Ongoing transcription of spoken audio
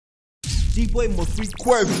D-Boy most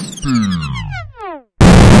request.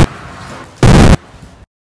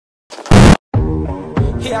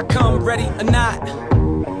 Here I come, ready or not.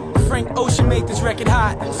 Frank Ocean made this record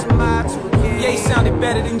hot. Yeah, he sounded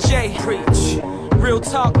better than Jay. Preach. Real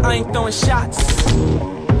talk, I ain't throwing shots.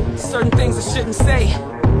 Certain things I shouldn't say,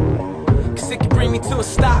 cause it could bring me to a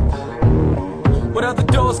stop. What other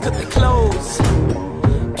doors could they close?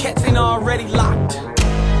 Cats ain't already locked.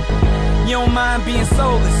 You don't mind being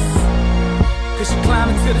soulless, cause you're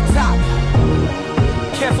climbing to the top.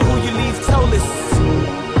 Careful who you leave toeless,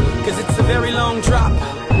 cause it's a very long drop.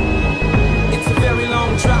 It's a very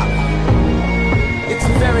long drop. It's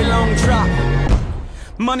a very long drop.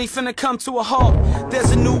 Money finna come to a halt.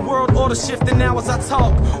 There's a new world order shifting now as I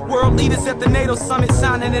talk. World leaders at the NATO summit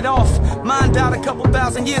signing it off. Mine died a couple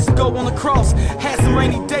thousand years ago on the cross. Had some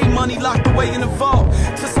rainy day money locked away in the vault,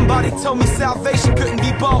 till somebody told me salvation couldn't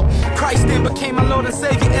be bought. Christ then became my Lord and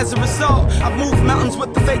Savior as a result. I've moved mountains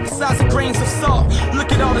with the faith the size of grains of salt.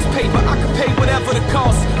 Look at all this paper, I could pay whatever the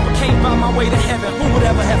cost, but can't buy my way to heaven, who would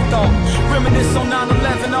ever have thought? Reminisce on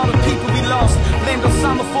 9/11, all the people we lost. Land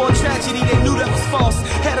Osama for a tragedy, they knew that was false.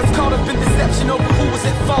 Had us caught up in deception over who was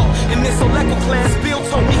at fault. In this Oleka class, Bill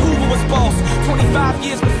told me Hoover was boss. 25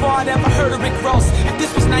 years before I'd ever heard of Rick Ross. If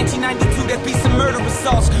this was 1992, that'd be some murderous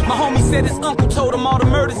sauce. My homie said his uncle told him all the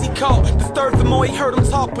murders he caught. The third for more, he heard him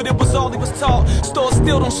talk, but it was all he was taught. Stores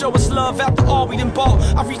still don't show us love after all we done bought.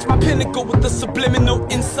 I reached my pinnacle with the subliminal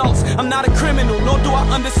insults. I'm not a criminal, nor do I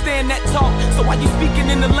understand that talk. So why you speaking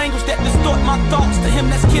in the language that distort my thoughts? To him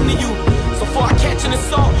that's kin to you. So before I catch an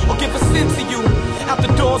assault or give a sin to you, out the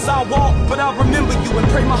doors I walk, but I'll remember you and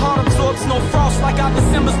pray my heart absorbs no frost like our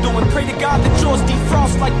December's doing. Pray to God that yours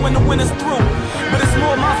defrost like when the winter's through. But it's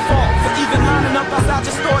more my fault for even lining up as I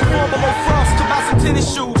just throw it fall below frost to buy some tennis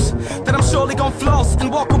shoes that I'm surely gon' floss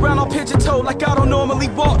and walk around on pigeon-toed like I don't normally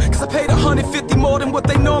walk. Cause I paid 150 more than what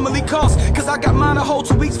they normally cost. Cause I got mine a whole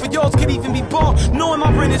 2 weeks for yours could even be bought. Knowing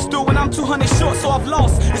my rent is due and I'm 200 short, so I've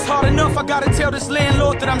lost. It's hard enough, I gotta tell this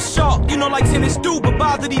landlord that I'm short. You know, like tennis do, but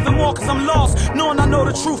bothered even more cause I'm lost. Knowing I know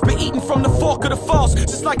the truth, but eating from the fork of the false.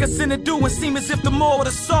 Just like a sinner do and seem as if the more of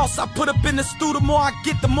the sauce I put up in the stew, the more I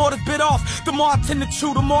get, the more that's bit off. The more I tend to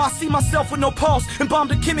chew, the more I see myself with no pulse. And bomb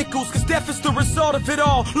the chemicals, cause death is the result of it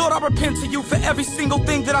all. Lord, I repent to you for every single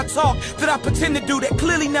thing that I talk, that I pretend to do, that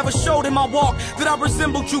clearly never showed in my walk. That I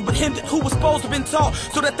resembled you, but hindered who was supposed to have been taught.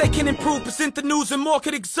 So that they can improve, present the news and more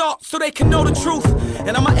could exalt. So they can know the truth,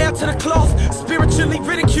 and I'm an heir to the cloth. Spiritually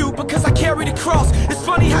ridiculed because I carry the cross. It's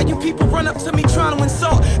funny how you people run up to me trying to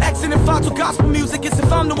insult. Accent and vital gospel music as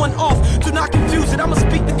if I'm the one off. Do not confuse it, I'ma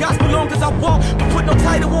speak the gospel long as I walk. But put no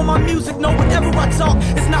title on my music, no, whenever I talk.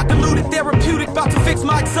 It's not diluted, therapeutic, about to fix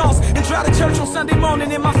my exhaust. And drive to church on Sunday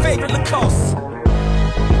morning in my favorite Lacoste.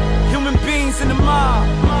 Human beings in the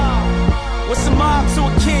mob.